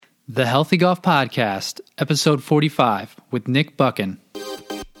The Healthy Golf Podcast, episode 45, with Nick Buchan.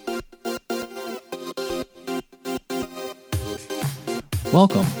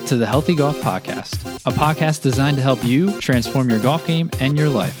 Welcome to the Healthy Golf Podcast, a podcast designed to help you transform your golf game and your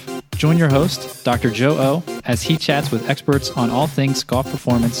life. Join your host, Dr. Joe O, as he chats with experts on all things golf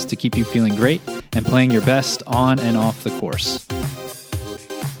performance to keep you feeling great and playing your best on and off the course.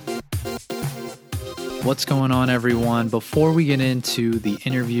 What's going on, everyone? Before we get into the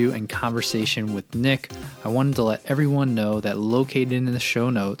interview and conversation with Nick, I wanted to let everyone know that located in the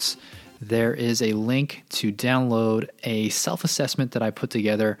show notes, there is a link to download a self-assessment that I put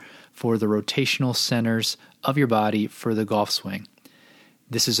together for the rotational centers of your body for the golf swing.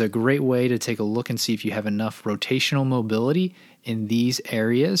 This is a great way to take a look and see if you have enough rotational mobility in these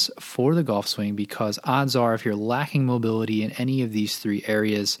areas for the golf swing, because odds are if you're lacking mobility in any of these three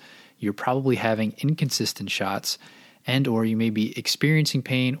areas, you're probably having inconsistent shots, and or you may be experiencing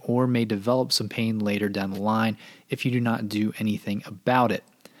pain or may develop some pain later down the line if you do not do anything about it.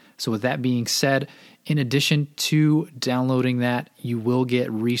 So with that being said, in addition to downloading that, you will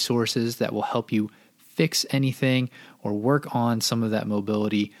get resources that will help you fix anything or work on some of that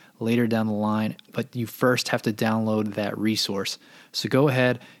mobility later down the line, but you first have to download that resource. So go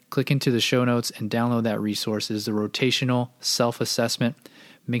ahead, click into the show notes and download that resource. It is the rotational self-assessment.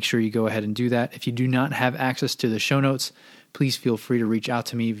 Make sure you go ahead and do that. If you do not have access to the show notes, please feel free to reach out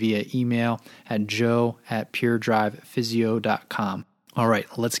to me via email at joe@puredrivephysio.com. All right,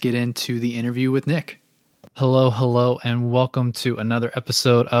 let's get into the interview with Nick. Hello, and welcome to another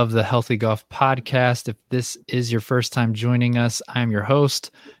episode of the Healthy Golf Podcast. If this is your first time joining us, I'm your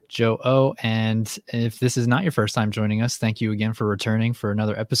host, Joe O. And if this is not your first time joining us, thank you again for returning for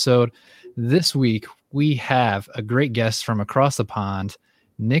another episode. This week, we have a great guest from across the pond,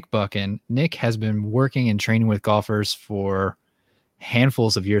 Nick Buchan. Nick has been working and training with golfers for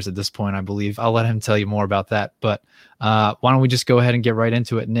handfuls of years at this point, I believe. I'll let him tell you more about that. But why don't we just go ahead and get right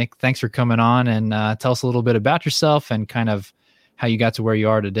into it? Nick, thanks for coming on and tell us a little bit about yourself and kind of how you got to where you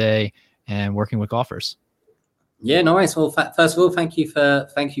are today and working with golfers. Yeah, no worries. Well, first of all, thank you for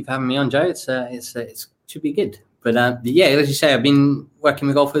having me on, Joe. It should be good. But yeah, as you say, I've been working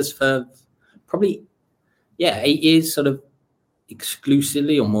with golfers for probably 8 years, sort of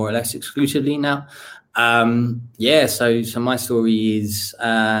exclusively or more or less exclusively now. So my story is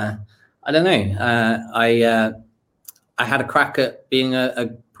I don't know. I had a crack at being a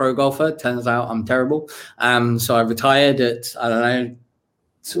pro golfer. Turns out I'm terrible. So I retired at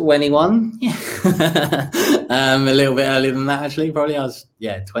 21. Yeah. A little bit earlier than that, actually. Probably I was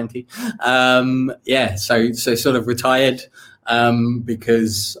 20. So sort of retired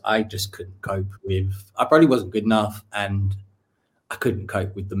because I just couldn't cope with. I probably wasn't good enough, and I couldn't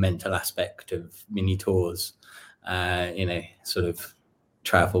cope with the mental aspect of mini tours, sort of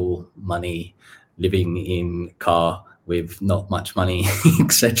travel, money, living in car with not much money,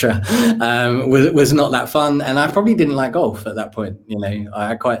 etc. Was not that fun, and I probably didn't like golf at that point.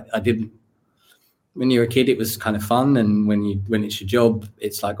 I didn't. When you're a kid, it was kind of fun, and when it's your job,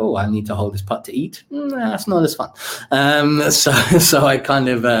 it's like, oh, I need to hold this putt to eat. That's not as fun. So I kind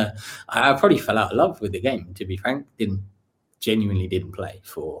of I probably fell out of love with the game. To be frank, genuinely didn't play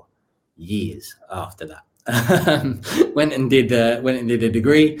for years after that. Went and did a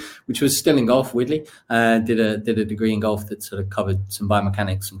degree, which was still in golf. Weirdly, did a degree in golf that sort of covered some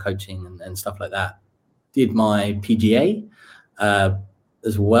biomechanics and coaching and stuff like that. Did my PGA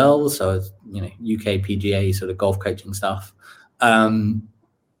as well, so UK PGA sort of golf coaching stuff. To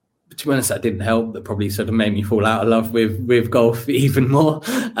be honest, that didn't help. That probably sort of made me fall out of love with golf even more.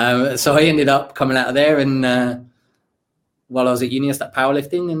 So I ended up coming out of there and. While I was at uni, I started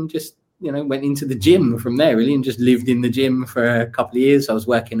powerlifting and just, went into the gym from there, really, and just lived in the gym for a couple of years. I was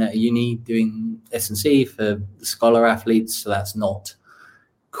working at a uni doing S&C for the scholar athletes, so that's not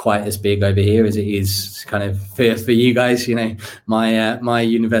quite as big over here as it is kind of for you guys. My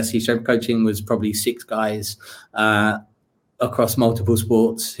university strength coaching was probably 6 guys across multiple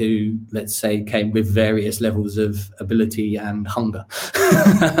sports who, let's say, came with various levels of ability and hunger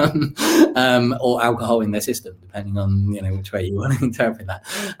or alcohol in their system, depending on, which way you want to interpret that.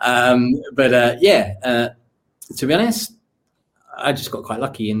 To be honest, I just got quite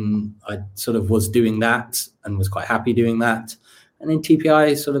lucky and I sort of was doing that and was quite happy doing that. And then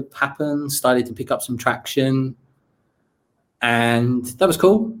TPI sort of happened, started to pick up some traction, and that was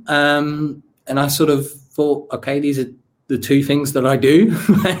cool. And I sort of thought, okay, these are the two things that I do.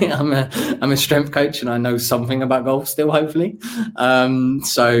 I'm a strength coach and I know something about golf still, hopefully.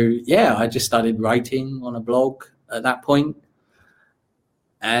 I just started writing on a blog at that point,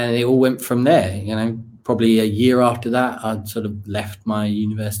 and it all went from there. probably a year after that, I'd sort of left my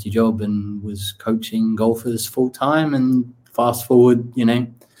university job and was coaching golfers full time. And fast forward,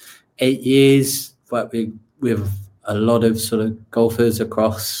 8 years, but with a lot of sort of golfers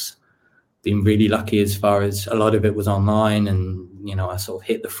across. Been really lucky as far as a lot of it was online, and I sort of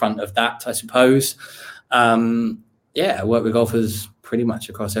hit the front of that, I suppose. I work with golfers pretty much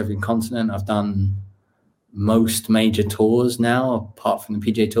across every continent. I've done most major tours now, apart from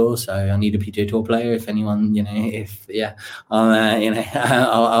the PGA Tour. So I need a PGA Tour player. If anyone,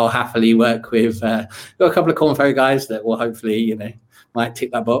 I'll happily work with. Got a couple of Corn Ferry guys that will hopefully, might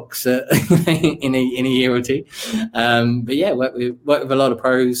tick that box in a year or two. But yeah, work with a lot of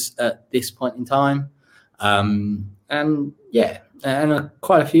pros at this point in time, and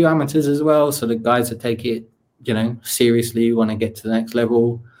quite a few amateurs as well. So the guys that take it, seriously, want to get to the next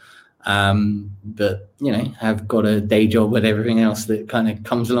level. But have got a day job with everything else that kind of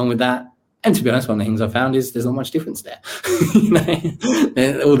comes along with that. And to be honest, one of the things I found is there's not much difference there.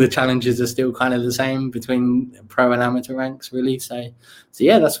 All the challenges are still kind of the same between pro and amateur ranks, really. So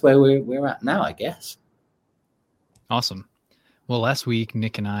yeah, that's where we're at now, I guess. Awesome. Well, last week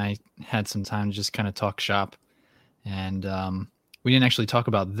Nick and I had some time to just kind of talk shop, and we didn't actually talk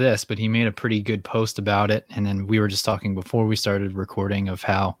about this, but he made a pretty good post about it. And then we were just talking before we started recording of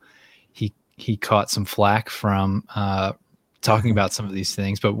how he caught some flack from talking about some of these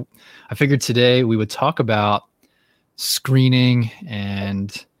things. But I figured today we would talk about screening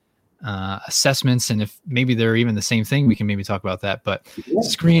and assessments, and if maybe they're even the same thing, we can maybe talk about that. But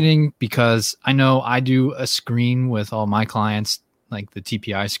screening, because I know I do a screen with all my clients, like the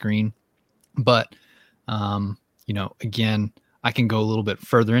TPI screen, but again, I can go a little bit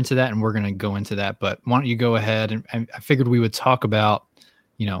further into that, and we're going to go into that. But why don't you go ahead? And I figured we would talk about,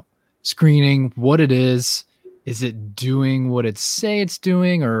 screening, what it is it doing what it say it's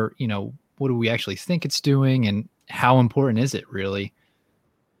doing, or, what do we actually think it's doing, and how important is it really?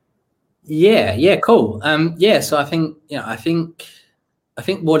 Yeah, cool. So I think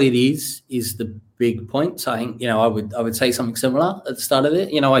what it is the big point. So I think, I would say something similar at the start of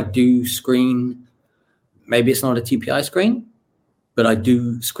it. I do screen, maybe it's not a TPI screen, but I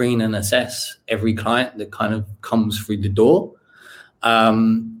do screen and assess every client that kind of comes through the door.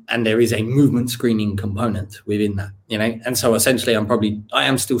 And there is a movement screening component within that, and so essentially I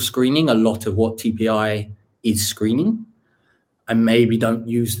am still screening a lot of what TPI is screening. I maybe don't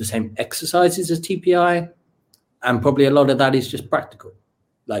use the same exercises as TPI, and probably a lot of that is just practical.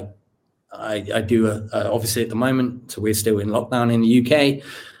 Like I do obviously at the moment, so we're still in lockdown in the UK.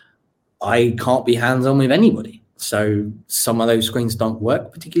 I can't be hands-on with anybody. So some of those screens don't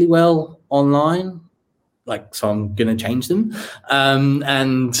work particularly well online. So I'm going to change them.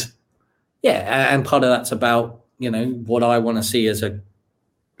 And part of that's about, what I want to see as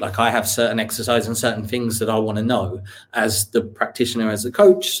I have certain exercise and certain things that I want to know as the practitioner, as the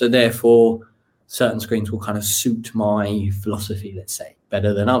coach. So therefore, certain screens will kind of suit my philosophy, let's say,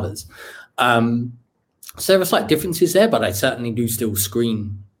 better than others. So there are slight differences there, but I certainly do still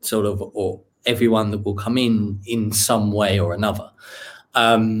screen sort of, or everyone that will come in some way or another.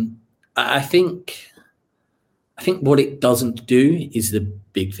 I think what it doesn't do is the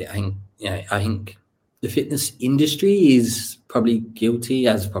big thing. I think the fitness industry is probably guilty,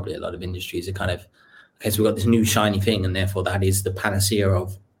 as probably a lot of industries are kind of, okay, so we've got this new shiny thing, and therefore that is the panacea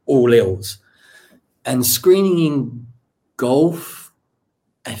of all ills. And screening in golf,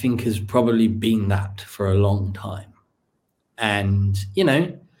 I think, has probably been that for a long time. And,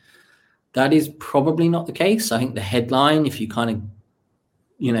 that is probably not the case. I think the headline, if you kind of,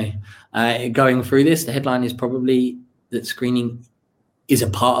 going through this, the headline is probably that screening is a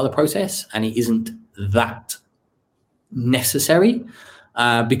part of the process, and it isn't that necessary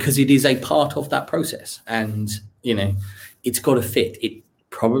because it is a part of that process. And, it's got to fit. It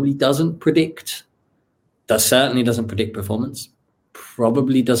probably certainly doesn't predict performance,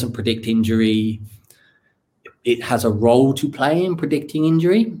 probably doesn't predict injury. It has a role to play in predicting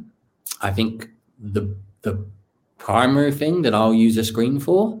injury. I think the primary thing that I'll use a screen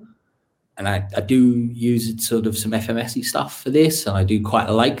for, and I do use sort of some FMS-y stuff for this, and I do quite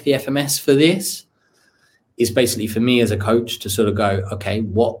like the FMS for this, is basically for me as a coach to sort of go, okay,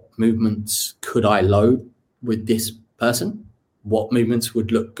 what movements could I load with this person? What movements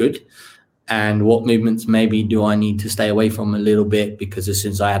would look good? And what movements maybe do I need to stay away from a little bit, because as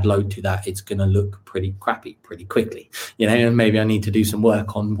soon as I add load to that, it's going to look pretty crappy pretty quickly, and maybe I need to do some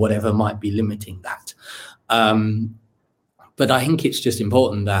work on whatever might be limiting that. But I think it's just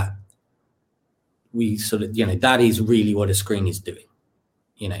important that we sort of, that is really what a screen is doing,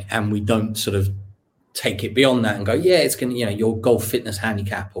 and we don't sort of take it beyond that and go, yeah, it's going to, your golf fitness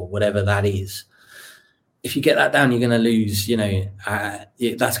handicap or whatever that is. if you get that down, you're going to lose,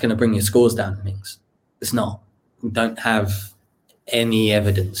 that's going to bring your scores down and things. It's not. We don't have any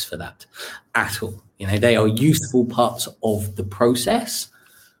evidence for that at all. They are useful parts of the process,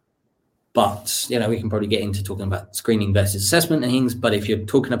 but, we can probably get into talking about screening versus assessment and things. But if you're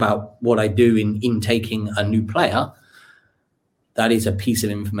talking about what I do in taking a new player, that is a piece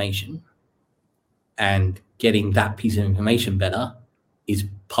of information, and getting that piece of information better is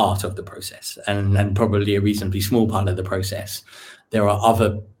part of the process, and probably a reasonably small part of the process. There are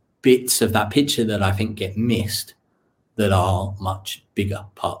other bits of that picture that I think get missed that are much bigger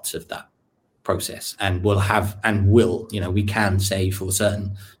parts of that process, and will, we can say for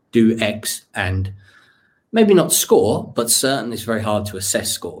certain, do X and maybe not score, but certainly it's very hard to assess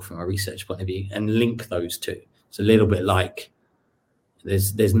score from a research point of view and link those two. It's a little bit like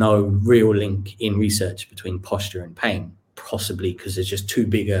there's no real link in research between posture and pain, possibly because there's just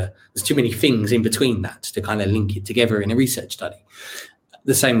there's too many things in between that to kind of link it together in a research study.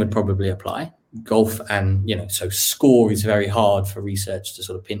 The same would probably apply. Golf and, so score is very hard for research to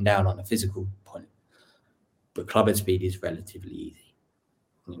sort of pin down on a physical point, but club head speed is relatively easy.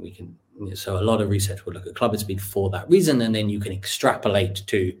 So a lot of research will look at club head speed for that reason, and then you can extrapolate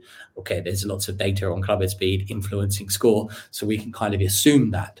to, okay, there's lots of data on club head speed influencing score, so we can kind of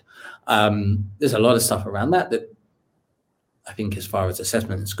assume that. There's a lot of stuff around that I think, as far as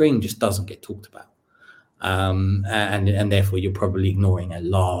assessment and screening, just doesn't get talked about. And therefore you're probably ignoring a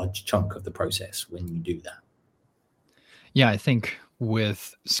large chunk of the process when you do that. Yeah, I think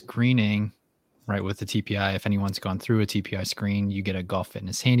with screening, right, with the TPI, if anyone's gone through a TPI screen, you get a golf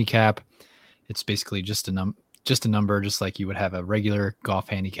fitness handicap. It's basically just a number, just like you would have a regular golf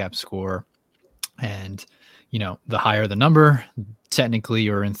handicap score. And, the higher the number, technically,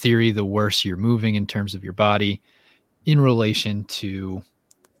 or in theory, the worse you're moving in terms of your body in relation to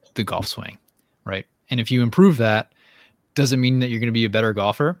the golf swing, right? And if you improve that, doesn't mean that you're going to be a better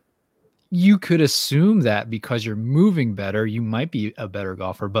golfer. You could assume that because you're moving better, you might be a better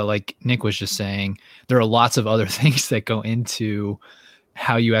golfer. But like Nick was just saying, there are lots of other things that go into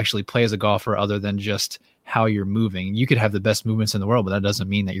how you actually play as a golfer other than just how you're moving. You could have the best movements in the world, but that doesn't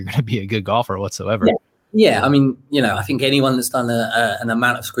mean that you're going to be a good golfer whatsoever. Yeah. I mean, I think anyone that's done an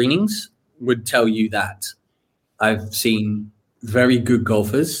amount of screenings would tell you that I've seen very good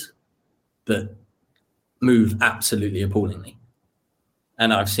golfers that move absolutely appallingly.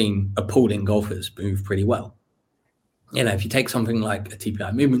 And I've seen appalling golfers move pretty well. If you take something like a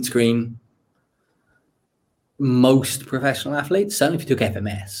TPI movement screen, most professional athletes, certainly if you took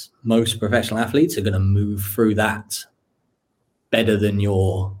FMS, most professional athletes are going to move through that better than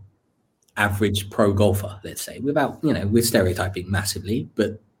your average pro golfer, let's say, without, we're stereotyping massively,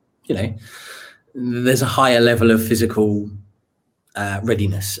 but, there's a higher level of physical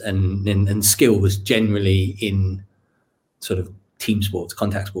readiness and skills generally in sort of team sports,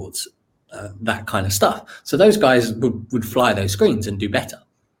 contact sports, that kind of stuff. So those guys would fly those screens and do better.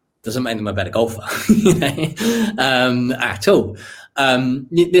 Doesn't make them a better golfer at all.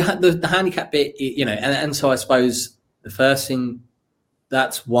 The handicap bit, and so I suppose the first thing,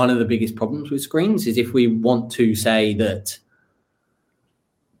 that's one of the biggest problems with screens, is if we want to say that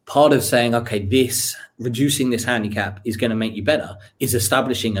part of saying, okay, reducing this handicap is going to make you better, is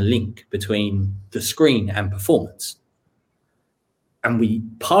establishing a link between the screen and performance.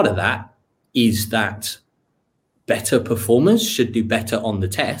 And part of that is that better performers should do better on the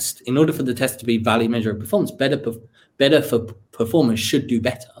test. In order for the test to be a valid measure of performance, better for performers should do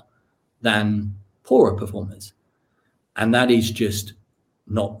better than poorer performers. And that is just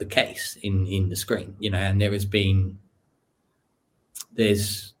not the case in the screen, and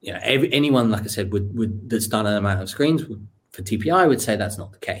anyone, like I said, that's done an amount of screens for TPI would say that's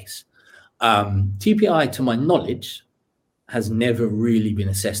not the case. TPI, to my knowledge, has never really been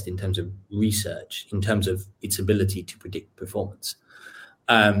assessed in terms of research, in terms of its ability to predict performance.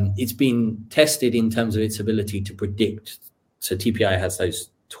 It's been tested in terms of its ability to predict. So TPI has those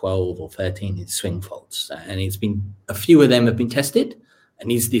 12 or 13 swing faults, and a few of them have been tested.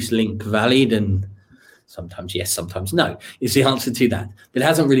 And is this link valid? And sometimes yes, sometimes no, is the answer to that. But it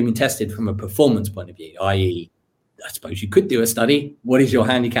hasn't really been tested from a performance point of view, i.e., I suppose you could do a study. What is your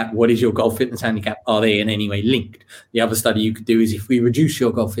handicap? What is your golf fitness handicap? Are they in any way linked? The other study you could do is, if we reduce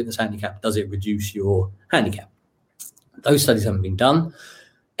your golf fitness handicap, does it reduce your handicap? Those studies haven't been done.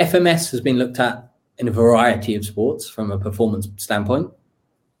 FMS has been looked at in a variety of sports from a performance standpoint,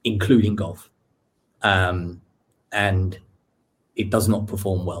 including golf. And it does not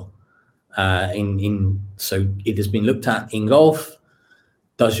perform well. So it has been looked at in golf.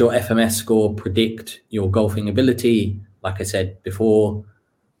 Does your FMS score predict your golfing ability? Like I said before,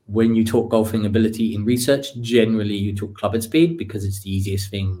 When you talk golfing ability in research, generally you talk club head speed because it's the easiest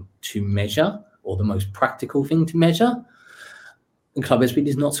thing to measure or the most practical thing to measure. And club head speed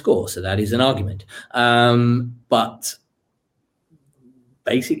is not score, so that is an argument. But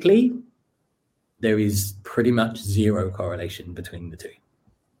basically, there is pretty much zero correlation between the two.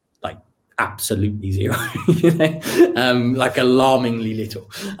 Like absolutely zero, like alarmingly little.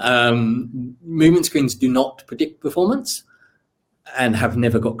 Movement screens do not predict performance and have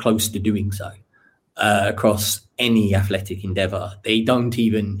never got close to doing so across any athletic endeavor. They don't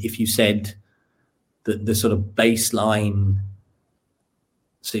even, if you said that the sort of baseline,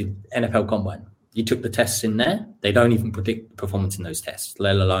 see, NFL Combine, you took the tests in there, they don't even predict performance in those tests,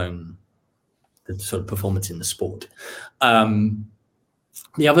 let alone the sort of performance in the sport.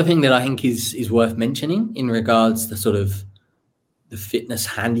 The other thing that I think is worth mentioning in regards to sort of the fitness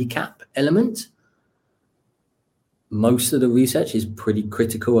handicap element, most of the research is pretty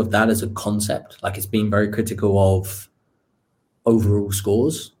critical of that as a concept. Like it's been very critical of overall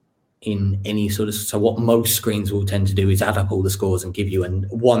scores in any sort of, so what most screens will tend to do is add up all the scores and give you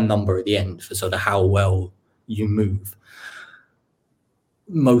one number at the end for sort of how well you move.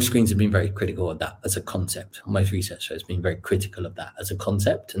 Most screens have been very critical of that as a concept. Most research has been very critical of that as a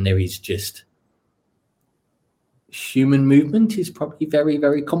concept. And there is just, human movement is probably very,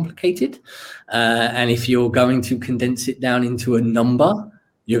 very complicated. And if you're going to condense it down into a number,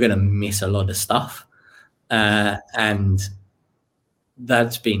 you're going to miss a lot of stuff. And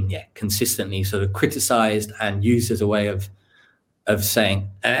that's been, consistently sort of criticized and used as a way of saying,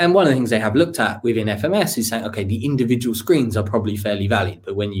 and one of the things they have looked at within FMS is saying, okay, the individual screens are probably fairly valid,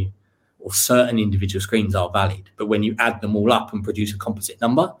 but or certain individual screens are valid, but when you add them all up and produce a composite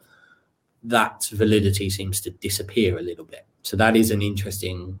number, that validity seems to disappear a little bit. So that is an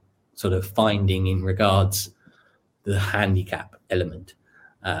interesting sort of finding in regards to the handicap element,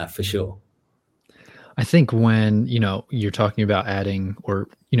 for sure. I think when, you're talking about adding or,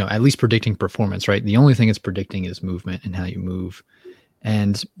 at least predicting performance, right? The only thing it's predicting is movement and how you move.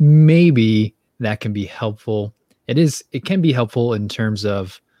 And maybe that can be helpful. It can be helpful in terms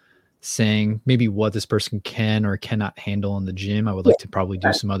of saying maybe what this person can or cannot handle in the gym. I would like to probably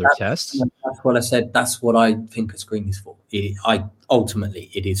do some other tests. That's what I said. That's what I think a screen is for. Ultimately,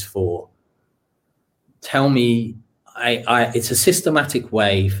 it is for, tell me, it's a systematic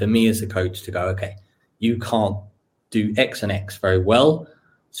way for me as a coach to go, okay, you can't do X and X very well,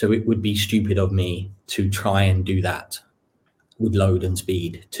 so it would be stupid of me to try and do that with load and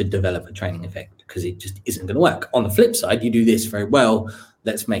speed to develop a training effect because it just isn't going to work. On the flip side, you do this very well,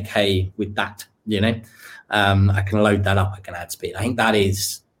 let's make hay with that, I can load that up, I can add speed. I think that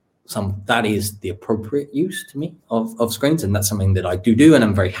is the appropriate use to me of screens, and that's something that I do, and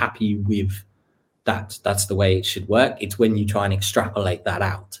I'm very happy with that. That's the way it should work. It's when you try and extrapolate that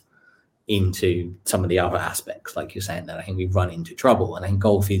out into some of the other aspects, like you're saying, that I think we've run into trouble. And I think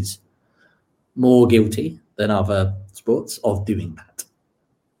golf is more guilty than other sports of doing that.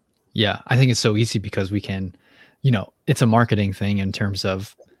 Yeah, I think it's so easy because we can, it's a marketing thing in terms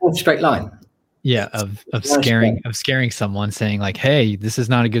of straight line. Yeah, of scaring someone, saying like, hey, this is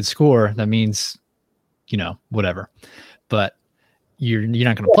not a good score. That means, whatever. But you're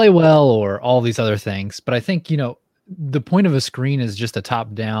not going to play well or all these other things. But I think, the point of a screen is just a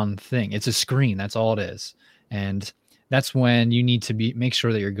top-down thing. It's a screen. That's all it is. And that's when you need to make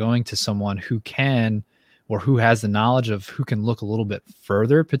sure that you're going to someone who can, or who has the knowledge of, who can look a little bit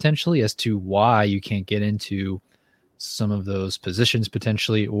further potentially as to why you can't get into some of those positions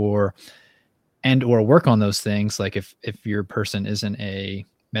potentially, or work on those things. Like if your person isn't a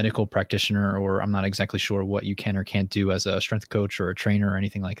medical practitioner, or I'm not exactly sure what you can or can't do as a strength coach or a trainer or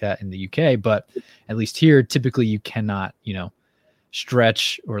anything like that in the UK, but at least here, typically you cannot,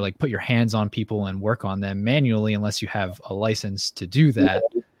 stretch or like put your hands on people and work on them manually unless you have a license to do that.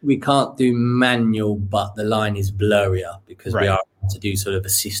 We can't do manual, but the line is blurrier because we are able to do sort of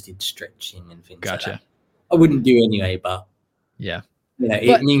assisted stretching and things like that. I wouldn't do anyway, but yeah.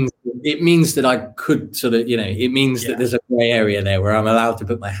 It means that I could sort of, it means that there's a gray area there where I'm allowed to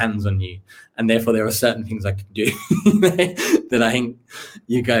put my hands on you, and therefore there are certain things I can do that I think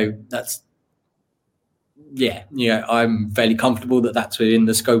you go, I'm fairly comfortable that that's within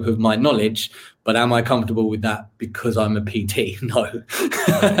the scope of my knowledge, but am I comfortable with that because I'm a PT? No.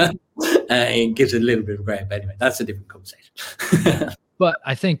 It gives a little bit of gray, but anyway, that's a different conversation. But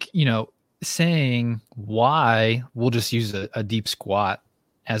I think, saying why, we'll just use a deep squat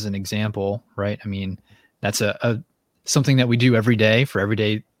as an example, right? I mean, that's a something that we do every day for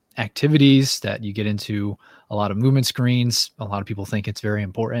everyday activities that you get into a lot of movement screens. A lot of people think it's very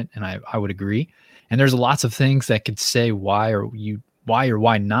important, and I would agree. And there's lots of things that could say why, or you why or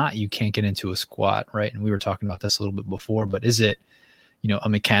why not you can't get into a squat, right? And we were talking about this a little bit before, but is it, a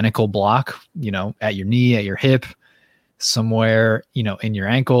mechanical block, at your knee, at your hip, somewhere, in your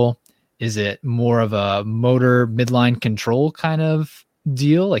ankle? Is it more of a motor midline control kind of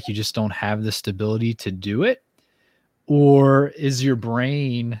deal? Like you just don't have the stability to do it? Or is your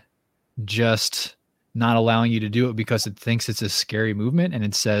brain just not allowing you to do it because it thinks it's a scary movement and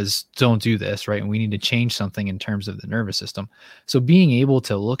it says, don't do this, right? And we need to change something in terms of the nervous system. So being able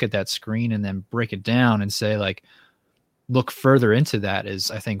to look at that screen and then break it down and say, like, look further into that is,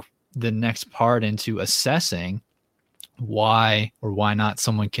 I think, the next part into assessing why or why not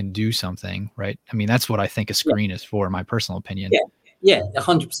someone can do something, right? I mean, that's what I think a screen is for, in my personal opinion. Yeah,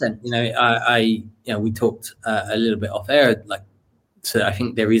 100%. We talked a little bit off air, so I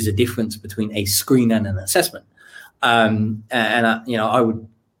think there is a difference between a screen and an assessment. I'll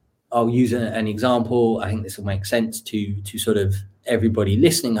use an example. I think this will make sense to sort of everybody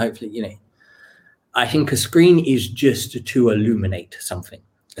listening. Hopefully, I think a screen is just to illuminate something,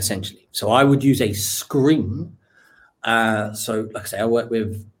 essentially. So I would use a screen. So like I say, I work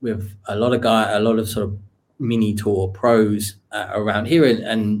with a lot of sort of mini tour pros around here,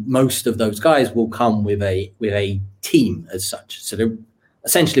 and most of those guys will come with a team as such. So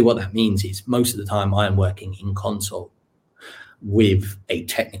essentially what that means is most of the time I am working in consult with a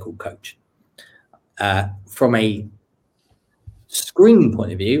technical coach. From a screen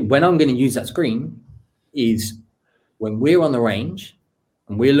point of view, when I'm going to use that screen is when we're on the range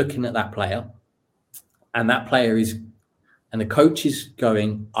and we're looking at that player, and that player and the coach is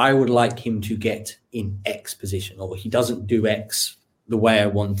going, I would like him to get in X position, or he doesn't do X the way I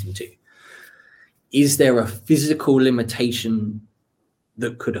want him to. Is there a physical limitation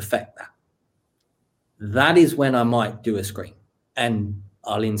that could affect that? That is when I might do a screen. And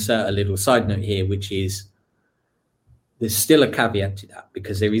I'll insert a little side note here, which is there's still a caveat to that,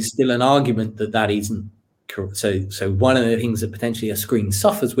 because there is still an argument that isn't correct. So one of the things that potentially a screen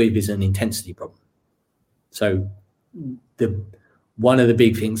suffers with is an intensity problem. So one of the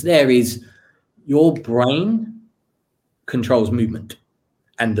big things there is your brain controls movement,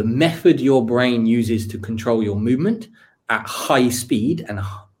 and the method your brain uses to control your movement at high speed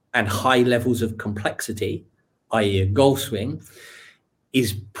and high levels of complexity, i.e. a golf swing,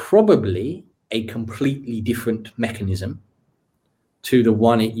 is probably a completely different mechanism to the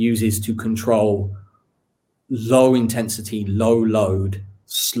one it uses to control low intensity, low load,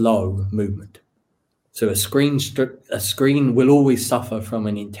 slow movement. So a screen will always suffer from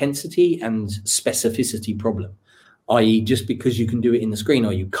an intensity and specificity problem, i.e. just because you can do it in the screen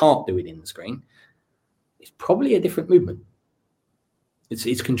or you can't do it in the screen, it's probably a different movement.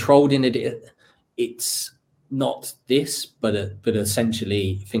 It's controlled in it's not this, but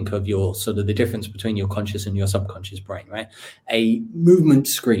essentially think of your sort of the difference between your conscious and your subconscious brain, right? A movement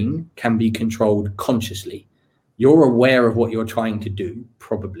screen can be controlled consciously. You're aware of what you're trying to do,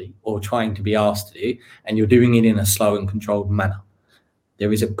 probably, or trying to be asked to do, and you're doing it in a slow and controlled manner.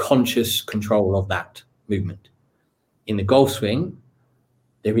 There is a conscious control of that movement. In the golf swing,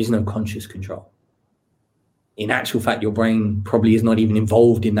 there is no conscious control. In actual fact, your brain probably is not even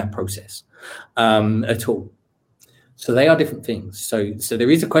involved in that process at all. So they are different things. So there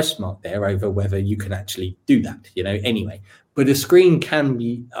is a question mark there over whether you can actually do that, anyway. But a screen can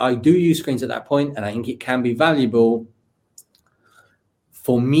be, I do use screens at that point, and I think it can be valuable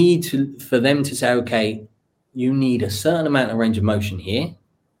for them to say, okay, you need a certain amount of range of motion here,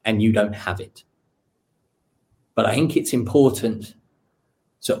 and you don't have it. But I think it's important.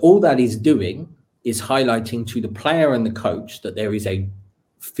 So all that is doing is highlighting to the player and the coach that there is a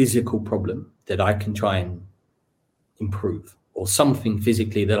physical problem that I can try and improve, or something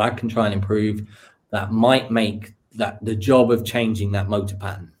physically that I can try and improve that might make that the job of changing that motor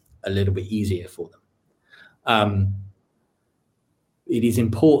pattern a little bit easier for them. It is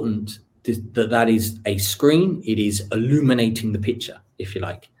important that is a screen. It is illuminating the picture, if you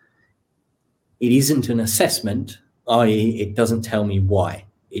like. It isn't an assessment, i.e. it doesn't tell me why.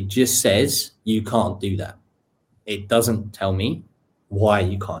 It just says you can't do that. It doesn't tell me why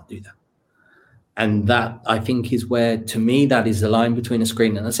you can't do that. And that, I think, is where, to me, that is the line between a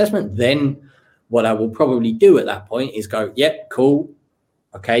screen and assessment. Then what I will probably do at that point is go, yep, cool.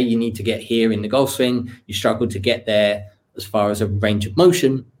 Okay, you need to get here in the golf swing. You struggle to get there as far as a range of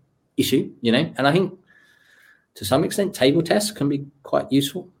motion issue, And I think, to some extent, table tests can be quite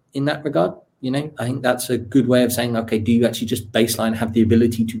useful in that regard. I think that's a good way of saying, okay, do you actually just baseline have the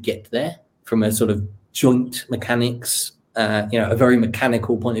ability to get there from a sort of joint mechanics, a very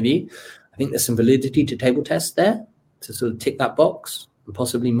mechanical point of view? I think there's some validity to table tests there to sort of tick that box, and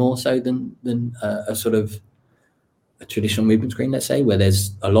possibly more so than a sort of a traditional movement screen, let's say, where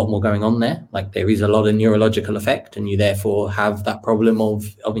there's a lot more going on there, like there is a lot of neurological effect, and you therefore have that problem of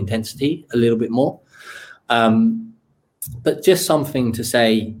intensity a little bit more. But just something to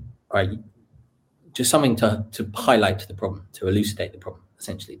say, right, just something to highlight the problem, to elucidate the problem,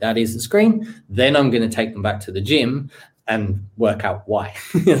 essentially. That is the screen. Then I'm going to take them back to the gym and work out why,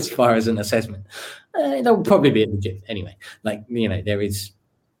 as far as an assessment. It'll probably be at the gym anyway. Like, there is,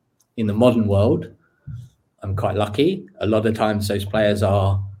 in the modern world, I'm quite lucky. A lot of times those players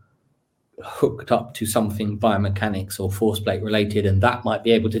are hooked up to something biomechanics or force plate related, and that might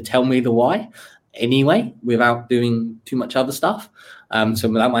be able to tell me the why anyway, without doing too much other stuff. So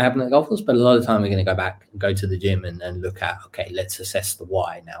that might happen at golf course, but a lot of the time we're going to go back and go to the gym and look at, okay, let's assess the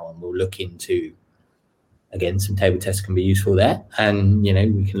why now. And we'll look into, again, some table tests can be useful there. And,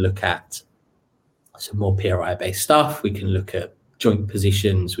 we can look at some more PRI based stuff. We can look at joint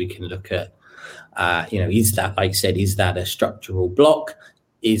positions. We can look at, is that, like I said, is that a structural block?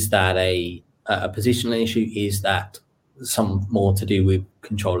 Is that a positional issue? Is that some more to do with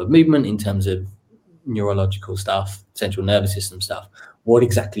control of movement in terms of neurological stuff, central nervous system stuff? What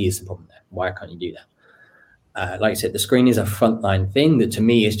exactly is the problem there? Why can't you do that? Like I said, the screen is a frontline thing that to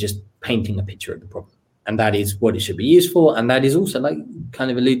me is just painting a picture of the problem. And that is what it should be used for. And that is also, like kind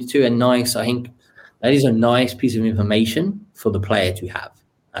of alluded to, I think that is a nice piece of information for the player to have.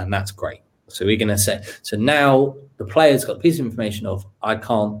 And that's great. So we're going to say, so now the player's got a piece of information of, I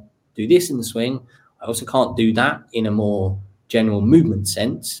can't do this in the swing. I also can't do that in a more general movement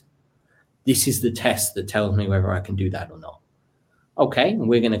sense. This is the test that tells me whether I can do that or not. Okay, and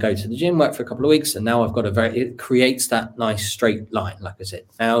we're going to go to the gym, work for a couple of weeks, and now I've got it creates that nice straight line, like I said.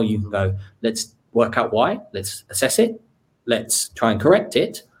 Now you can go, let's work out why, let's assess it, let's try and correct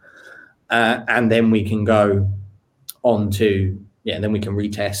it, and then we can go on to, and then we can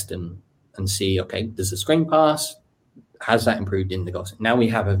retest and see, okay, does the screen pass? Has that improved in the golf? Now we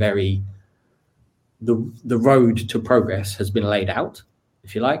have the road to progress has been laid out,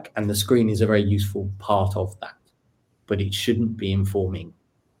 if you like, and the screen is a very useful part of that. But it shouldn't be informing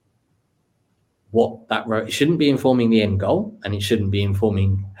what that road, it shouldn't be informing the end goal, and it shouldn't be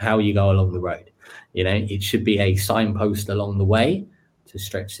informing how you go along the road. It should be a signpost along the way, to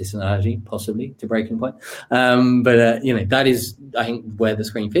stretch this analogy, possibly to breaking point. That is, I think, where the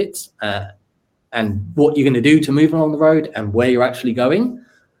screen fits, and what you're going to do to move along the road and where you're actually going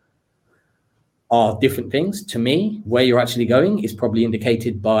are different things. To me, where you're actually going is probably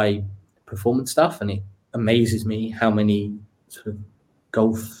indicated by performance stuff, and it amazes me how many sort of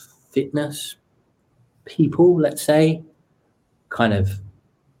golf fitness people, let's say, kind of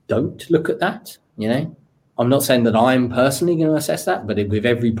don't look at that. I'm not saying that I'm personally going to assess that, but with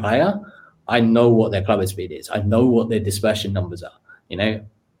every player, I know what their club speed is. I know what their dispersion numbers are.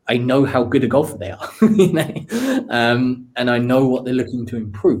 I know how good a golfer they are. And I know what they're looking to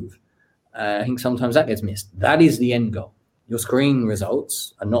improve. I think sometimes that gets missed. That is the end goal. Your screen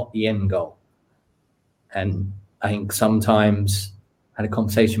results are not the end goal. And I think sometimes I had a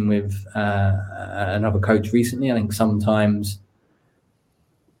conversation with another coach recently. I think sometimes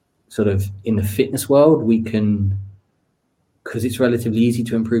sort of in the fitness world, we can, because it's relatively easy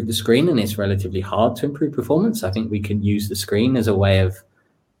to improve the screen and it's relatively hard to improve performance, I think we can use the screen as a way of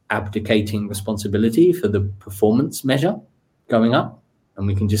abdicating responsibility for the performance measure going up. And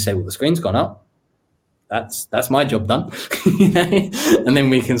we can just say, well, the screen's gone up. That's my job done. And then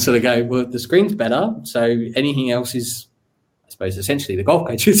we can sort of go, well, the screen's better. So anything else is, I suppose, essentially the golf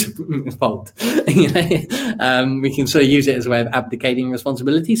coach's fault. We can sort of use it as a way of abdicating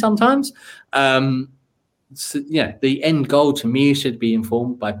responsibility sometimes. The end goal to me should be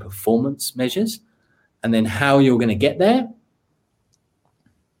informed by performance measures. And then how you're going to get there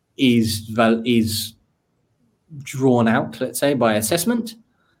is drawn out, let's say, by assessment.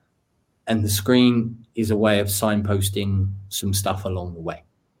 And the screen is a way of signposting some stuff along the way.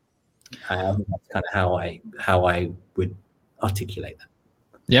 That's kind of how I would articulate that.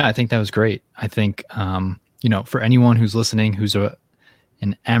 Yeah, I think that was great. I think, for anyone who's listening, who's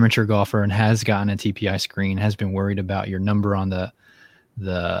an amateur golfer and has gotten a TPI screen, has been worried about your number on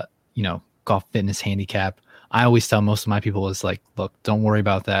the golf fitness handicap, I always tell most of my people is like, look, don't worry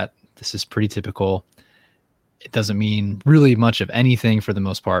about that. This is pretty typical. It doesn't mean really much of anything for the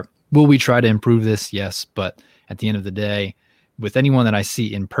most part. Will we try to improve this? Yes. But at the end of the day, with anyone that I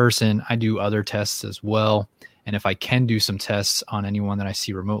see in person, I do other tests as well. And if I can do some tests on anyone that I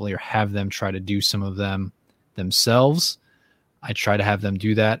see remotely or have them try to do some of them themselves, I try to have them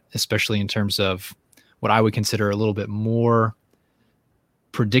do that, especially in terms of what I would consider a little bit more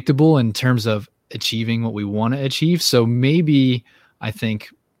predictable in terms of achieving what we want to achieve. So maybe I think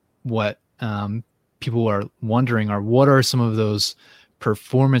what people are wondering are, what are some of those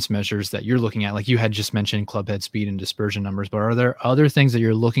performance measures that you're looking at? Like you had just mentioned club head speed and dispersion numbers, but are there other things that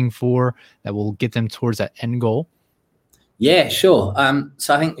you're looking for that will get them towards that end goal? Yeah, sure.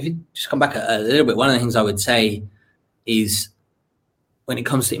 So I think if you just come back a little bit, one of the things I would say is when it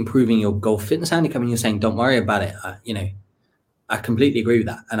comes to improving your golf fitness handicap, and you're saying don't worry about it, I completely agree with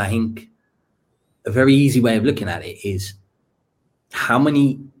that. And I think a very easy way of looking at it is how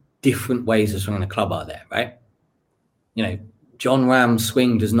many different ways of swinging a club are there, right? John Rahm's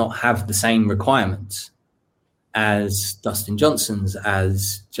swing does not have the same requirements as Dustin Johnson's,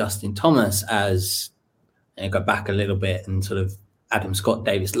 as Justin Thomas, as go back a little bit and sort of Adam Scott,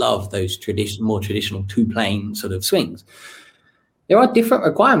 Davis Love, those more traditional two-plane sort of swings. There are different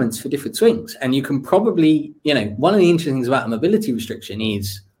requirements for different swings. And you can probably, one of the interesting things about a mobility restriction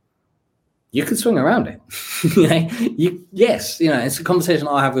is you can swing around it. Yes, it's a conversation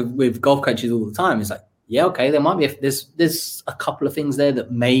I have with golf coaches all the time. It's like, yeah, okay, there might be, there's a couple of things there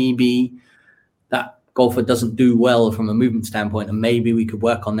that maybe that golfer doesn't do well from a movement standpoint, and maybe we could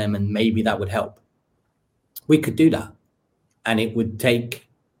work on them and maybe that would help. We could do that. And it would take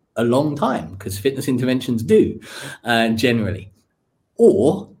a long time because fitness interventions do generally.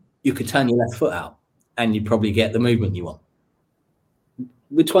 Or you could turn your left foot out and you'd probably get the movement you want.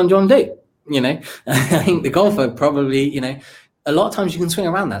 Which one do you want to do? I think the golfer probably, a lot of times you can swing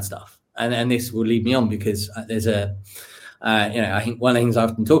around that stuff. And this will lead me on because there's I think one of the things I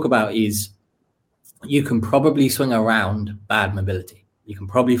often talk about is you can probably swing around bad mobility. You can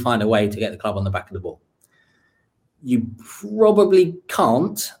probably find a way to get the club on the back of the ball. You probably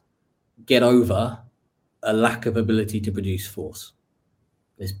can't get over a lack of ability to produce force.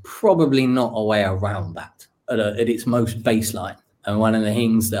 There's probably not a way around that at its most baseline. And one of the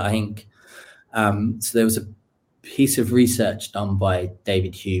things that I think, so there was a piece of research done by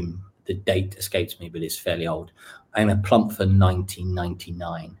David Hume. The date escapes me, but it's fairly old. I'm going to plump for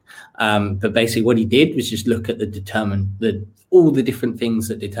 1999. But basically what he did was just look at all the different things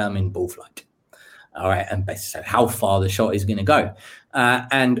that determine ball flight. All right, and basically how far the shot is going to go.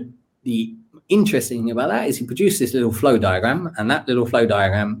 And the interesting thing about that is he produced this little flow diagram, and that little flow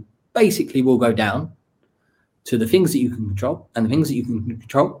diagram basically will go down to the things that you can control, and the things that you can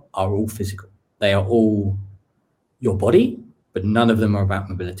control are all physical. They are all your body, but none of them are about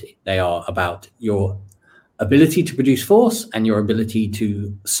mobility. They are about your ability to produce force and your ability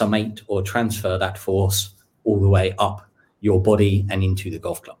to summate or transfer that force all the way up your body and into the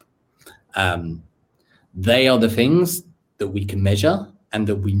golf club. They are the things that we can measure and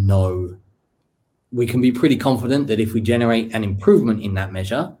that we know. We can be pretty confident that if we generate an improvement in that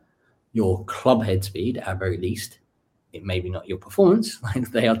measure, your club head speed, at very least, it may be not your performance,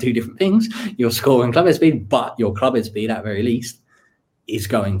 like they are two different things, your score and club head speed, but your club head speed, at very least, is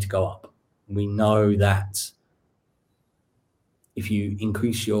going to go up. We know that if you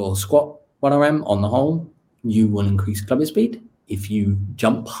increase your squat 1RM on the hole, you will increase club head speed. If you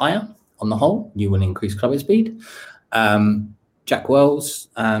jump higher on the hole, you will increase club head speed. Jack Wells,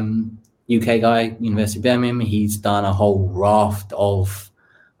 UK guy, University of Birmingham, he's done a whole raft of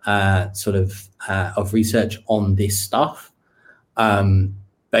of research on this stuff,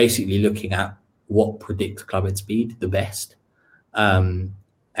 basically looking at what predicts club head speed the best. And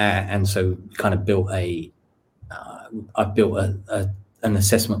so kind of I've built an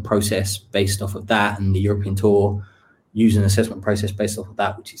assessment process based off of that, and the European Tour use an assessment process based off of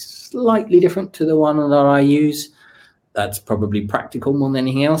that, which is slightly different to the one that I use. That's probably practical more than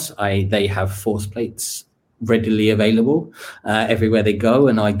anything else. They have force plates readily available everywhere they go,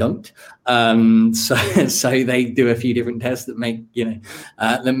 and I don't. So they do a few different tests that make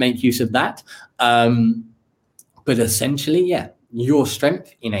use of that. But essentially, yeah, your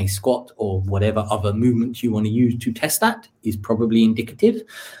strength in a squat or whatever other movement you want to use to test that is probably indicative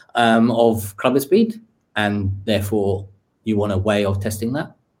of club head speed, and therefore you want a way of testing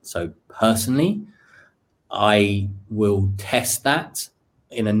that. So personally, I will test that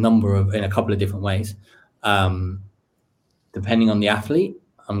in a couple of different ways. Depending on the athlete,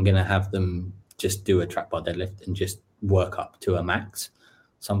 I'm going to have them just do a track bar deadlift and just work up to a max.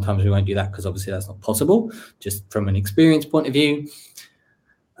 Sometimes we won't do that because obviously that's not possible. Just from an experience point of view,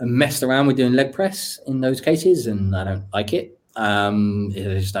 I messed around with doing leg press in those cases, and I don't like it. I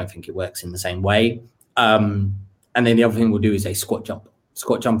just don't think it works in the same way. And then the other thing we'll do is a squat jump.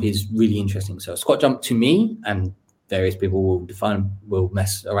 Squat jump is really interesting. So a squat jump to me, and various people will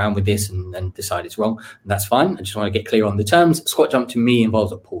mess around with this and decide it's wrong. And that's fine. I just want to get clear on the terms. Squat jump to me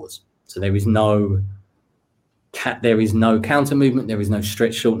involves a pause. So there is no counter movement. There is no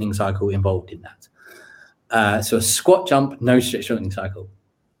stretch shortening cycle involved in that. So a squat jump, no stretch shortening cycle.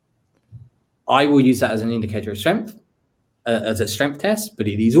 I will use that as an indicator of strength, as a strength test, but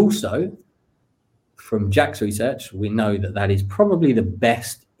it is also, from Jack's research, we know that that is probably the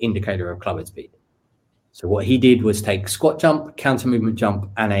best indicator of club head speed. So what he did was take squat jump, counter movement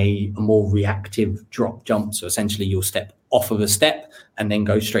jump, and a more reactive drop jump. So essentially you'll step off of a step and then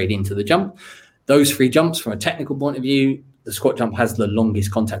go straight into the jump. Those 3 jumps, from a technical point of view, the squat jump has the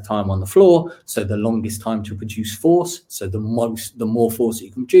longest contact time on the floor, so the longest time to produce force. So the more force that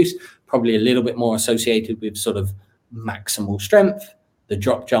you can produce, probably a little bit more associated with sort of maximal strength. The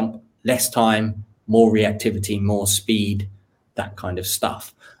drop jump, less time, more reactivity, more speed, that kind of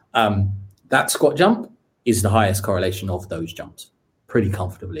stuff. That squat jump is the highest correlation of those jumps, pretty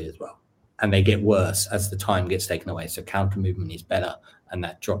comfortably as well. And they get worse as the time gets taken away. So counter movement is better, and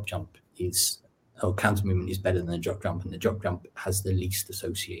that drop jump counter movement is better than the drop jump, and the drop jump has the least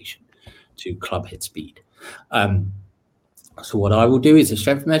association to club head speed. So what I will do is a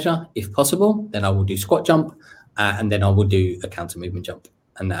strength measure, if possible. Then I will do squat jump, and then I will do a counter movement jump,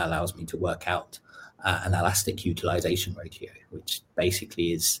 and that allows me to work out an elastic utilization ratio, which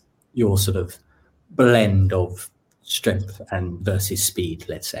basically is your sort of blend of strength and versus speed,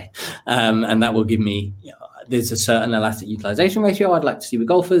 let's say, and that will give me, there's a certain elastic utilization ratio I'd like to see with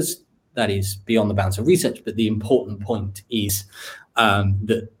golfers. That is beyond the bounds of research, but the important point is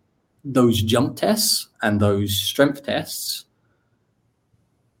that those jump tests and those strength tests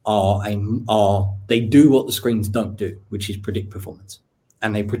they do what the screens don't do, which is predict performance,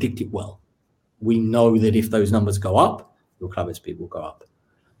 and they predict it well. We know that if those numbers go up, your club head speed will go up.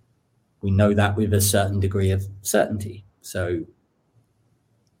 We know that with a certain degree of certainty. So,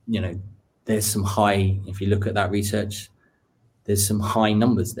 there's some high, if you look at that research, there's some high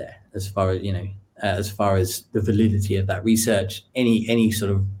numbers there as far as the validity of that research. Any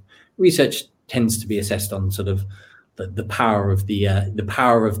sort of research tends to be assessed on sort of the power of the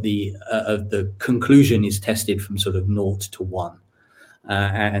conclusion is tested from sort of 0 to 1,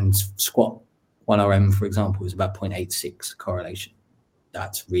 and squat 1RM, for example, is about 0.86 correlation.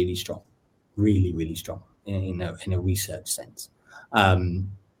 That's really strong, really, really strong in a research sense.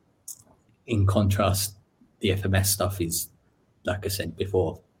 In contrast, the FMS stuff is, like I said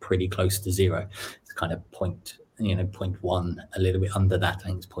before, pretty close to 0. It's kind of 0.1, a little bit under that. I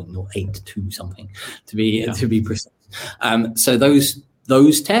think it's 0.082 something to be precise. So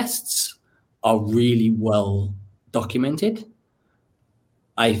those tests are really well documented.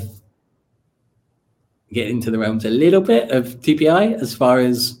 I get into the realms a little bit of TPI as far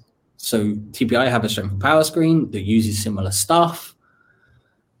as, so TPI have a strength and power screen that uses similar stuff.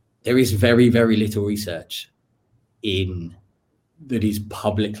 There is very, very little research that is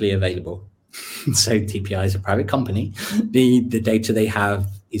publicly available. So TPI is a private company. The data they have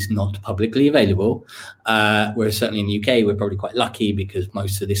is not publicly available. Whereas certainly in the UK, we're probably quite lucky because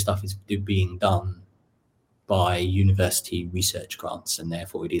most of this stuff is being done by university research grants, and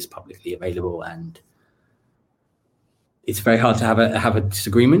therefore it is publicly available. And it's very hard to have a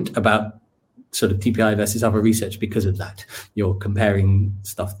disagreement about sort of TPI versus other research because of that. You're comparing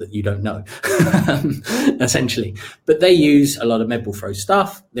stuff that you don't know, essentially. But they use a lot of med ball throw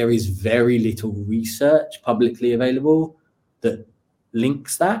stuff. There is very little research publicly available that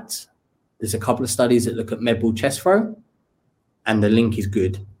links that. There's a couple of studies that look at med ball chest throw, and the link is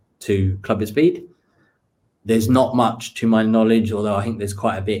good to club head speed. There's not much, to my knowledge, although I think there's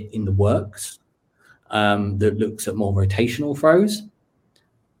quite a bit in the works that looks at more rotational throws.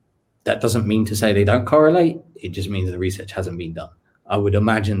 That doesn't mean to say they don't correlate. It just means the research hasn't been done. I would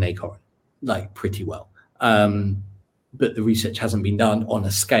imagine they correlate pretty well. But the research hasn't been done on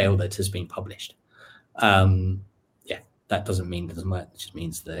a scale that has been published. That doesn't mean it doesn't work. It just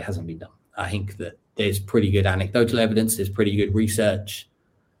means that it hasn't been done. I think that there's pretty good anecdotal evidence. There's pretty good research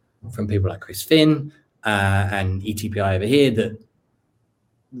from people like Chris Finn and ETPI over here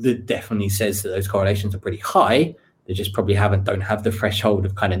that definitely says that those correlations are pretty high. They just probably don't have the threshold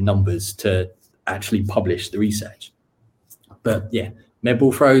of kind of numbers to actually publish the research. But yeah, med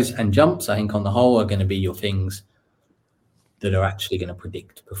ball throws and jumps, I think on the whole, are going to be your things that are actually going to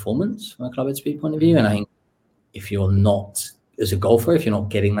predict performance from a club head speed point of view. And I think if you're not, as a golfer, if you're not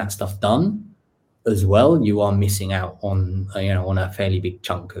getting that stuff done as well, you are missing out on a fairly big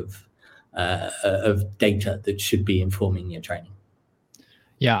chunk of data that should be informing your training.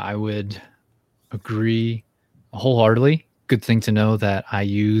 Yeah, I would agree wholeheartedly. Good thing to know that I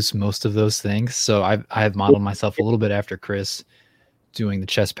use most of those things. So I have modeled myself a little bit after Chris, doing the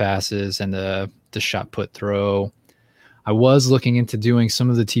chest passes and the shot put throw. I was looking into doing some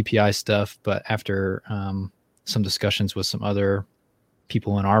of the TPI stuff, but after some discussions with some other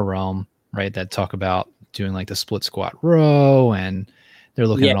people in our realm, right, that talk about doing like the split squat row and they're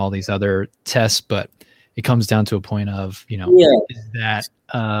looking at all these other tests, but it comes down to a point of, is that,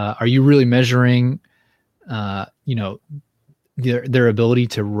 are you really measuring, their ability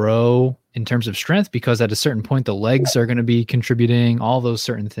to row in terms of strength? Because at a certain point, the legs are going to be contributing, all those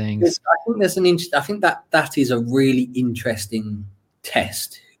certain things. I think that is a really interesting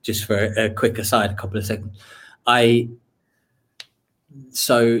test. Just for a quick aside, a couple of seconds.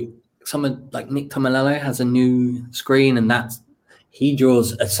 So someone like Nick Tomalello has a new screen, and he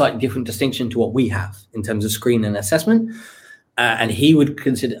draws a slightly different distinction to what we have in terms of screen and assessment. And he would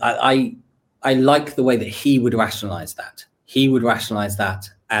consider, I like the way that he would rationalize that. He would rationalize that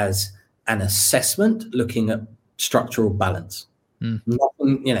as an assessment looking at structural balance.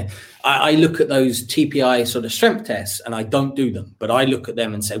 Nothing, I look at those TPI sort of strength tests and I don't do them, but I look at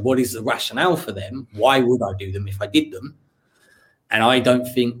them and say, what is the rationale for them? Why would I do them if I did them? And I don't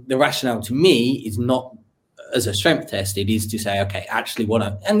think the rationale to me is not as a strength test. It is to say, okay, actually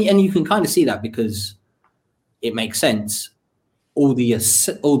and you can kind of see that because it makes sense. All the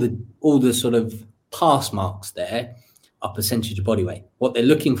sort of pass marks there are percentage of body weight. What they're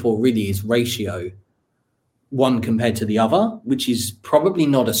looking for really is ratio, one compared to the other, which is probably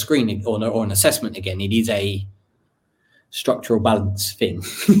not a screening or an assessment. Again, it is a structural balance thing.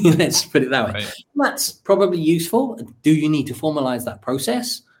 Let's put it that way. Right. That's probably useful. Do you need to formalize that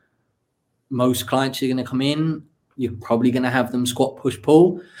process? Most clients are going to come in. You're probably going to have them squat, push,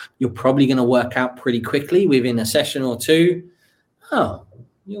 pull. You're probably going to work out pretty quickly within a session or two. Oh,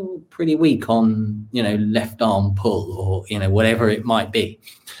 you're pretty weak on, left arm pull or, whatever it might be.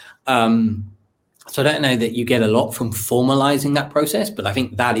 So I don't know that you get a lot from formalizing that process, but I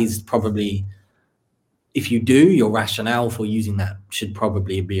think that is probably, if you do, your rationale for using that should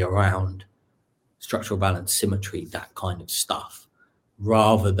probably be around structural balance, symmetry, that kind of stuff,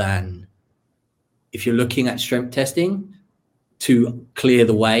 rather than if you're looking at strength testing to clear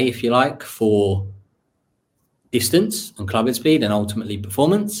the way, if you like, for distance and club head speed and ultimately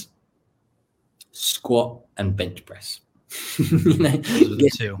performance, squat and bench press. Those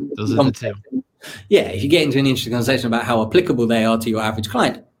are the two. Yeah, if you get into an interesting conversation about how applicable they are to your average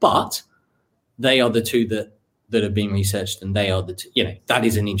client, but they are the two that have been researched, and they are the two, that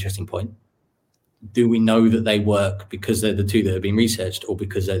is an interesting point. Do we know that they work because they're the two that have been researched or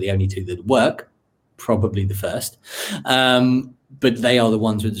because they're the only two that work? Probably the first. But they are the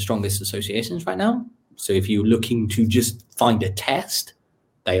ones with the strongest associations right now. So if you're looking to just find a test,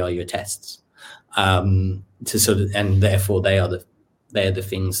 they are your tests. And therefore they are the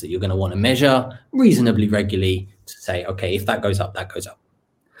things that you're going to want to measure reasonably regularly to say, okay, if that goes up, that goes up.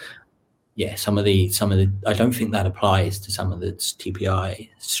 Yeah, some of the I don't think that applies to some of the TPI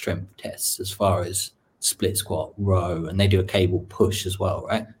strength tests as far as split squat, row, and they do a cable push as well,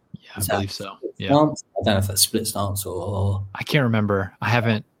 right? Yeah, I believe so. Yeah. Stance? I don't know if that's split stance or I can't remember.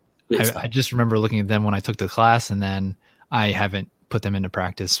 I just remember looking at them when I took the class, and then I haven't put them into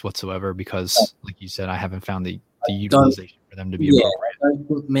practice whatsoever because, like you said, I haven't found the utilization for them to be appropriate. I don't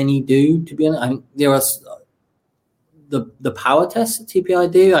think many do, to be honest. There are the power tests that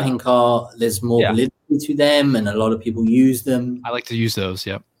TPI do, I think there's more validity to them, and a lot of people use them. I like to use those,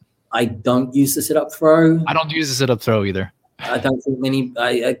 yep. I don't use the sit-up throw. I don't use the sit-up throw either. I don't think many.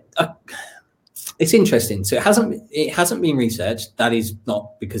 It's interesting. So it hasn't been researched. That is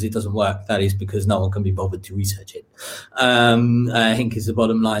not because it doesn't work. That is because no one can be bothered to research it. I think is the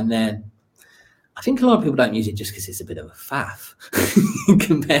bottom line there. I think a lot of people don't use it just because it's a bit of a faff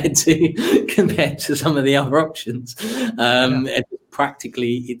compared to some of the other options.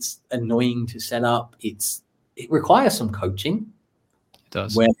 Practically, it's annoying to set up. It requires some coaching. It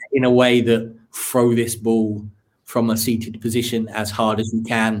does. Where in a way that throw this ball from a seated position as hard as you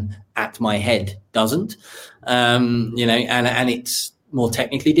can at my head doesn't, and it's more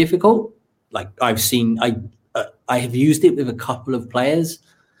technically difficult. Like I've seen, I have used it with a couple of players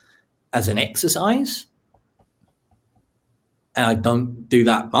as an exercise, and I don't do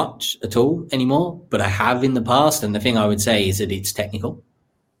that much at all anymore, but I have in the past. And the thing I would say is that it's technical.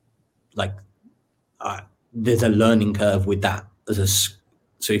 Like there's a learning curve with that.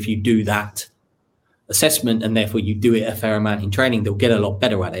 So if you do that assessment and therefore you do it a fair amount in training, they'll get a lot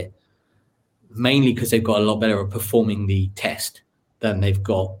better at it, mainly because they've got a lot better at performing the test than they've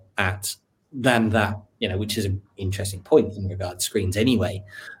got than that, which is an interesting point in regard to screens anyway.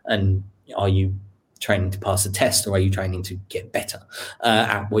 And are you training to pass a test, or are you training to get better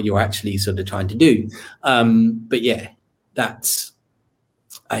at what you're actually sort of trying to do? But yeah, as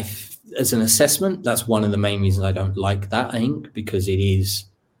an assessment, that's one of the main reasons I don't like that, I think, because it is,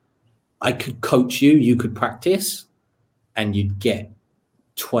 I could coach you could practice, and you'd get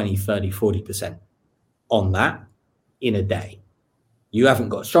 20, 30, 40% on that in a day. You haven't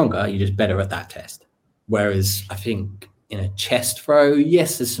got stronger, you're just better at that test. Whereas I think in a chest throw,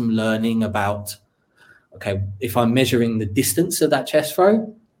 yes, there's some learning about, okay, if I'm measuring the distance of that chest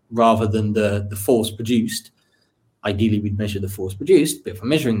throw rather than the force produced, ideally we'd measure the force produced, but if I'm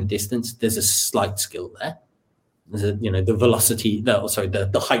measuring the distance, there's a slight skill there. There's a, the velocity,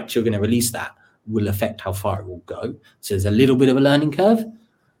 the height you're going to release that will affect how far it will go. So there's a little bit of a learning curve,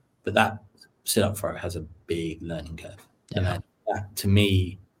 but that sit-up throw has a big learning curve. Yeah. And that to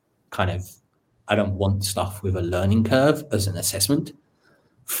me, I don't want stuff with a learning curve as an assessment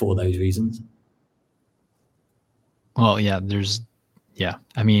for those reasons. Well,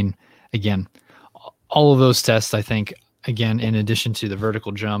 I mean, again, all of those tests, I think, again, in addition to the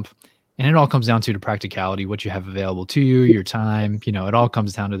vertical jump, and it all comes down to the practicality, what you have available to you, your time, it all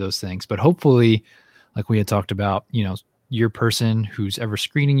comes down to those things. But hopefully, like we had talked about, your person who's ever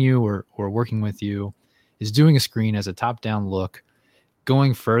screening you or working with you is doing a screen as a top-down look,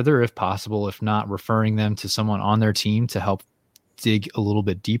 going further if possible, if not referring them to someone on their team to help dig a little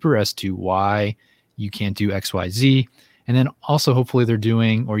bit deeper as to why you can't do X, Y, Z. And then also hopefully they're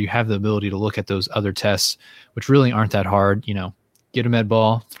doing, or you have the ability to look at those other tests, which really aren't that hard. Get a med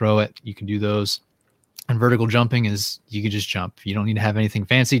ball, throw it. You can do those. And vertical jumping is you can just jump. You don't need to have anything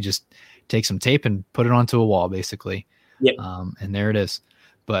fancy. Just take some tape and put it onto a wall, basically. Yep. And there it is.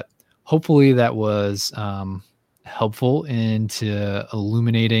 But hopefully that was helpful into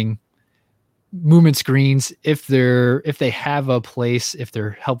illuminating movement screens if they have a place, if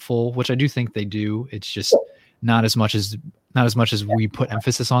they're helpful, which I do think they do. It's just not as much as we put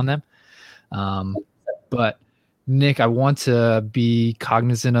emphasis on them. But Nick, I want to be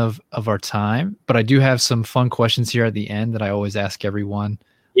cognizant of our time, but I do have some fun questions here at the end that I always ask everyone.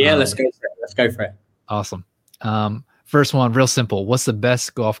 Yeah, let's go for it. Awesome. First one, real simple. What's the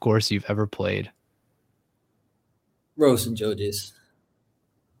best golf course you've ever played? Royal St. George's,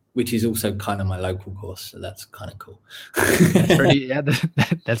 which is also kind of my local course, so that's kind of cool.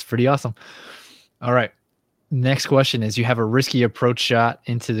 That's pretty awesome. All right. Next question is, you have a risky approach shot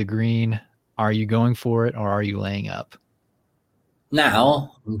into the green. Are you going for it or are you laying up?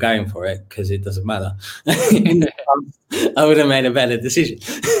 Now I'm going for it because it doesn't matter. I would have made a better decision.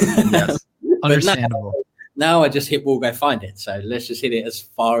 Yes. Understandable. Now I just hit ball, go find it. So let's just hit it as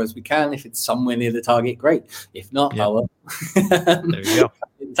far as we can. If it's somewhere near the target, great. If not, I will. There you go.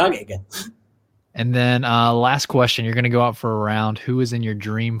 Target again. And then last question. You're going to go out for a round. Who is in your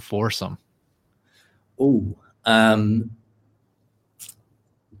dream foursome? Ooh.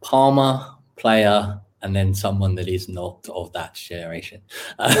 Palmer, player, and then someone that is not of that generation.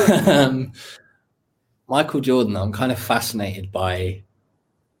 Michael Jordan, I'm kind of fascinated by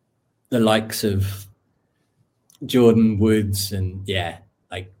the likes of Jordan, Woods, and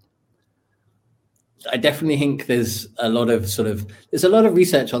I definitely think there's a lot of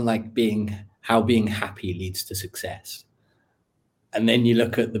research on how being happy leads to success. And then you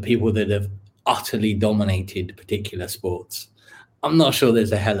look at the people that have utterly dominated particular sports. I'm not sure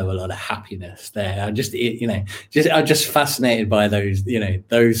there's a hell of a lot of happiness there. I'm just fascinated by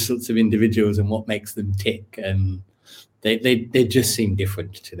those sorts of individuals and what makes them tick. And they just seem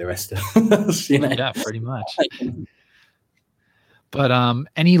different to the rest of us, Yeah, pretty much. But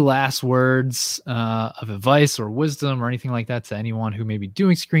any last words of advice or wisdom or anything like that to anyone who may be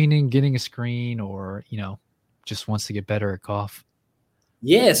doing screening, getting a screen, or, just wants to get better at golf?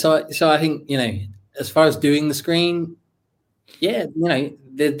 Yeah. So I think, as far as doing the screen, there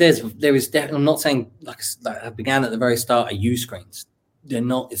is definitely, I'm not saying like I began at the very start, I use screens.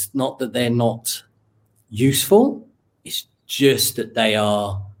 It's not that they're not useful. It's just that they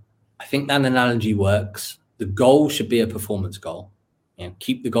are, I think that analogy works. The goal should be a performance goal.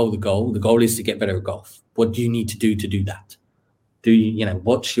 Keep the goal the goal. The goal is to get better at golf. What do you need to do that?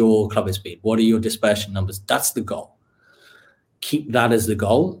 What's your club speed? What are your dispersion numbers? That's the goal. Keep that as the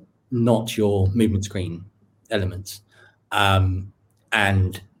goal, not your movement screen elements. And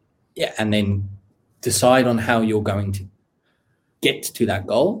then decide on how you're going to get to that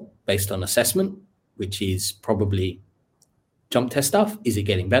goal based on assessment, which is probably jump test stuff. Is it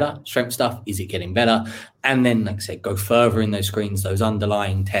getting better? Strength stuff. Is it getting better? And then, like I said, go further in those screens, those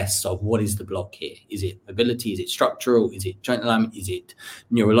underlying tests of what is the block here? Is it mobility? Is it structural? Is it joint alignment? Is it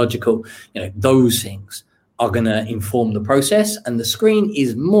neurological? Those things are going to inform the process. And the screen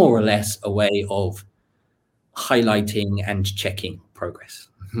is more or less a way of highlighting and checking progress.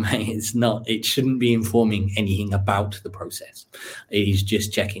 It shouldn't be informing anything about the process. It is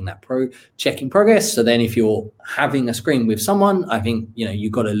just checking progress. So then if you're having a screen with someone, I think,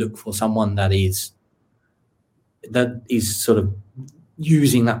 you've got to look for someone that is sort of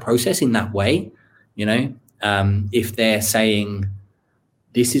using that process in that way. If they're saying,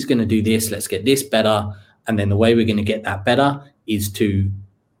 this is going to do this. Let's get this better. And then the way we're going to get that better is to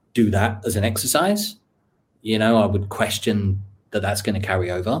do that as an exercise. I would question that that's going to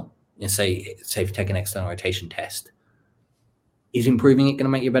carry over. Say if you take an external rotation test. Is improving it going to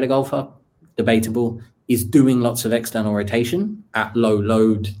make you a better golfer? Debatable. Is doing lots of external rotation at low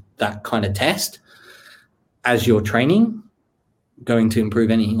load, that kind of test, as you're training, going to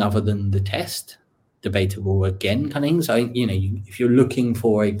improve anything other than the test? Debatable again, kind of thing. So, if you're looking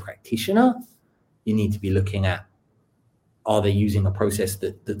for a practitioner, you need to be looking at, are they using a process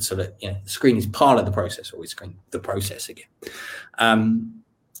that sort of, screen is part of the process, or we screen the process again. And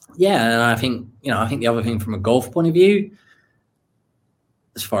I think the other thing from a golf point of view,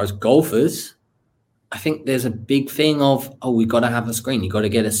 as far as golfers, I think there's a big thing of, we've got to have a screen. You've got to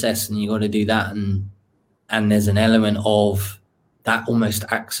get assessed and you've got to do that. And there's an element of that almost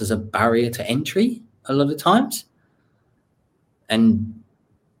acts as a barrier to entry a lot of times. And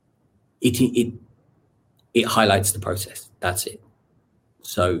it highlights the process. That's it.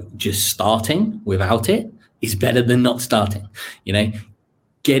 So just starting without it is better than not starting.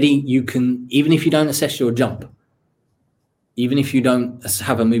 You can, even if you don't assess your jump, even if you don't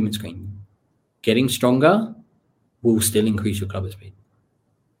have a movement screen, getting stronger will still increase your club speed.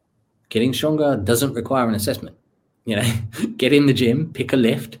 Getting stronger doesn't require an assessment. Get in the gym, pick a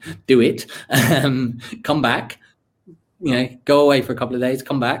lift, do it, come back, go away for a couple of days,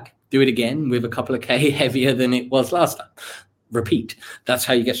 come back, do it again with a couple of K heavier than it was last time. Repeat. That's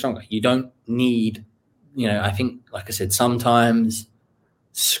how you get stronger. You don't need, I think, like I said, sometimes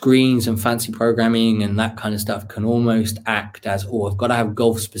screens and fancy programming and that kind of stuff can almost act as, I've got to have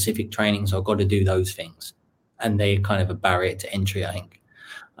golf specific training, so I've got to do those things. And they're kind of a barrier to entry, I think,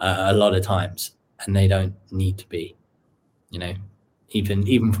 a lot of times. And they don't need to be,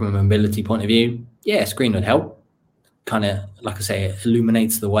 even from a mobility point of view. Yeah, screen would help. Kind of, like I say, it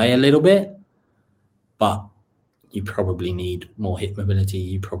illuminates the way a little bit, but you probably need more hip mobility.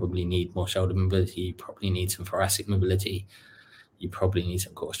 You probably need more shoulder mobility. You probably need some thoracic mobility. You probably need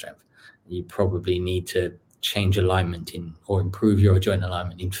some core strength. You probably need to change alignment or improve your joint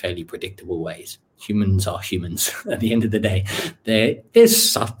alignment in fairly predictable ways. Humans are humans at the end of the day.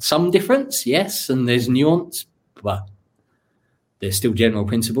 There's some difference, yes, and there's nuance, but there's still general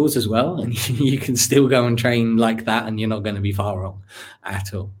principles as well. And you can still go and train like that and you're not going to be far wrong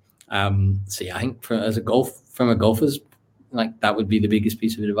at all. So yeah, I think from a golfer's, like, that would be the biggest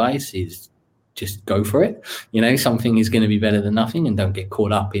piece of advice is just go for it. Something is going to be better than nothing, and don't get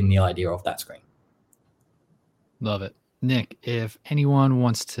caught up in the idea of that screen. Love it. Nick, if anyone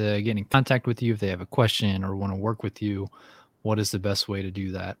wants to get in contact with you, if they have a question or want to work with you, what is the best way to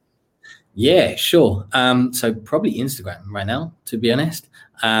do that? Yeah, sure. So probably Instagram right now, to be honest.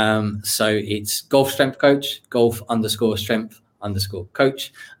 So it's Golf Strength Coach, golf_strength_coach.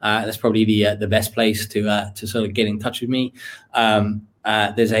 That's probably the best place to sort of get in touch with me.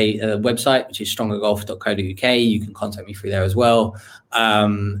 There's a website, which is strongergolf.co.uk. You can contact me through there as well.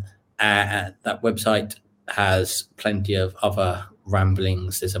 That website has plenty of other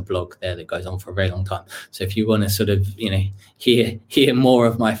ramblings. There's a blog there that goes on for a very long time. So if you want to sort of, hear more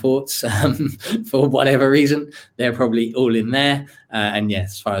of my thoughts for whatever reason, they're probably all in there. And yeah,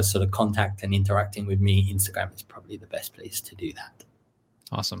 as far as sort of contact and interacting with me, Instagram is probably the best place to do that.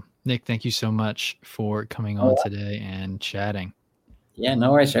 Awesome. Nick, thank you so much for coming on today and chatting. Yeah,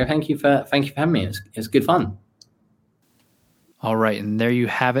 no worries, Joe. Thank you for having me. It was good fun. All right, and there you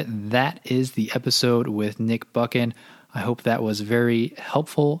have it. That is the episode with Nick Buchan. I hope that was very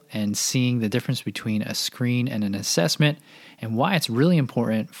helpful in seeing the difference between a screen and an assessment, and why it's really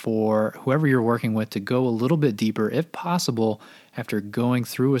important for whoever you're working with to go a little bit deeper, if possible, after going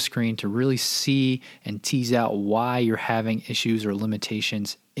through a screen, to really see and tease out why you're having issues or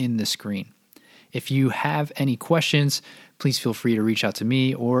limitations in the screen. If you have any questions, please feel free to reach out to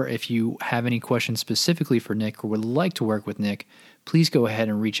me, or if you have any questions specifically for Nick or would like to work with Nick, please go ahead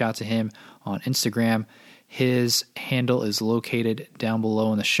and reach out to him on Instagram. His handle is located down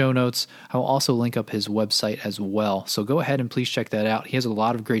below in the show notes. I will also link up his website as well. So go ahead and please check that out. He has a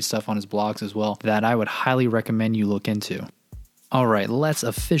lot of great stuff on his blogs as well that I would highly recommend you look into. All right, let's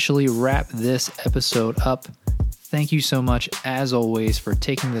officially wrap this episode up. Thank you so much, as always, for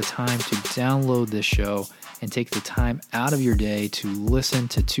taking the time to download this show and take the time out of your day to listen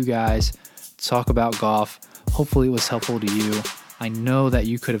to two guys talk about golf. Hopefully it was helpful to you. I know that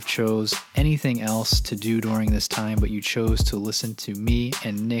you could have chose anything else to do during this time, but you chose to listen to me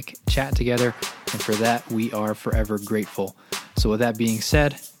and Nick chat together, and for that, we are forever grateful. So with that being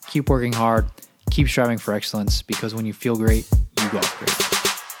said, keep working hard, keep striving for excellence, because when you feel great, you golf great.